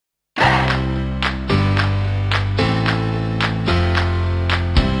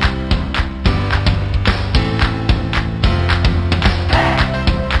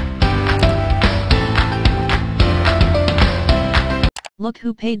Look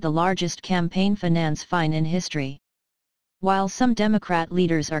who paid the largest campaign finance fine in history. While some Democrat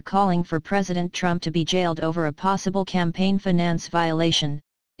leaders are calling for President Trump to be jailed over a possible campaign finance violation,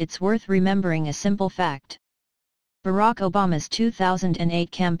 it's worth remembering a simple fact. Barack Obama's 2008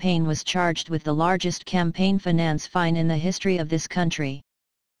 campaign was charged with the largest campaign finance fine in the history of this country.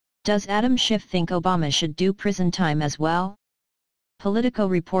 Does Adam Schiff think Obama should do prison time as well? Politico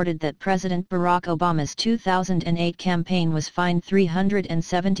reported that President Barack Obama's 2008 campaign was fined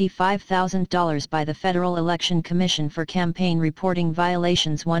 $375,000 by the Federal Election Commission for campaign reporting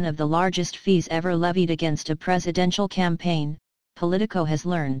violations, one of the largest fees ever levied against a presidential campaign, Politico has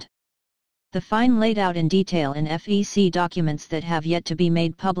learned. The fine, laid out in detail in FEC documents that have yet to be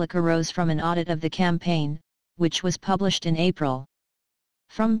made public, arose from an audit of the campaign, which was published in April.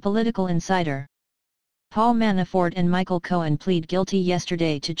 From Political Insider: Paul Manafort and Michael Cohen plead guilty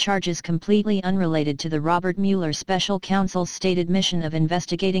yesterday to charges completely unrelated to the Robert Mueller special counsel's stated mission of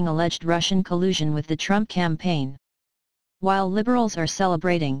investigating alleged Russian collusion with the Trump campaign. While liberals are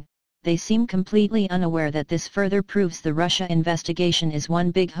celebrating, they seem completely unaware that this further proves the Russia investigation is one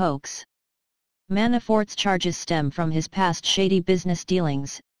big hoax. Manafort's charges stem from his past shady business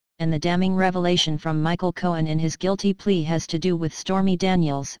dealings, and the damning revelation from Michael Cohen in his guilty plea has to do with Stormy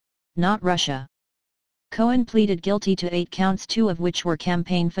Daniels, not Russia. Cohen pleaded guilty to 8 counts, 2 of which were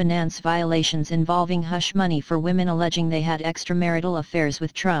campaign finance violations involving hush money for women alleging they had extramarital affairs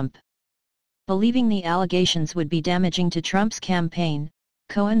with Trump. Believing the allegations would be damaging to Trump's campaign,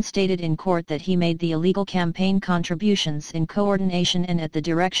 Cohen stated in court that he made the illegal campaign contributions in coordination and at the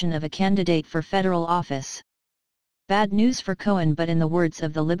direction of a candidate for federal office. Bad news for Cohen, but in the words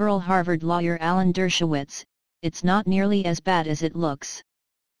of the liberal Harvard lawyer Alan Dershowitz, it's not nearly as bad as it looks.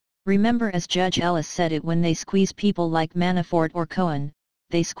 Remember, as Judge Ellis said it, when they squeeze people like Manafort or Cohen,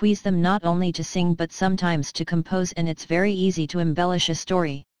 they squeeze them not only to sing but sometimes to compose, and it's very easy to embellish a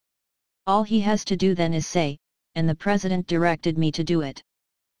story. All he has to do then is say, "And the president directed me to do it."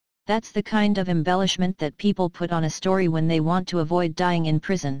 That's the kind of embellishment that people put on a story when they want to avoid dying in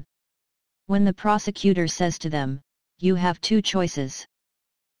prison. When the prosecutor says to them, "You have 2 choices.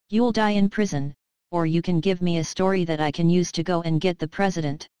 You'll die in prison, or you can give me a story that I can use to go and get the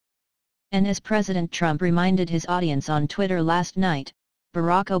president." And as President Trump reminded his audience on Twitter last night,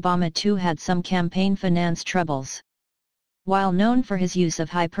 Barack Obama too had some campaign finance troubles. While known for his use of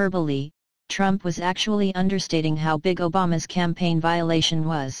hyperbole, Trump was actually understating how big Obama's campaign violation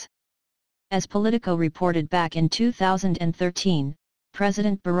was. As Politico reported back in 2013,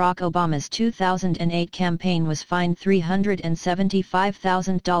 President Barack Obama's 2008 campaign was fined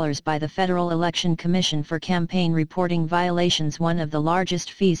 $375,000 by the Federal Election Commission for campaign reporting violations, one of the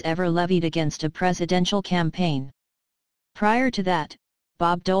largest fees ever levied against a presidential campaign. Prior to that,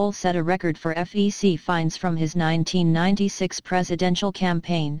 Bob Dole set a record for FEC fines from his 1996 presidential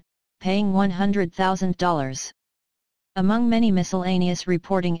campaign, paying $100,000. Among many miscellaneous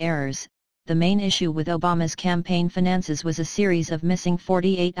reporting errors, the main issue with Obama's campaign finances was a series of missing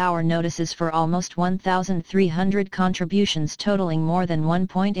 48-hour notices for almost 1,300 contributions totaling more than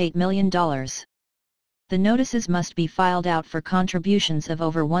 $1.8 million. The notices must be filed out for contributions of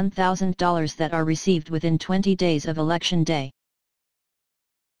over $1,000 that are received within 20 days of Election Day.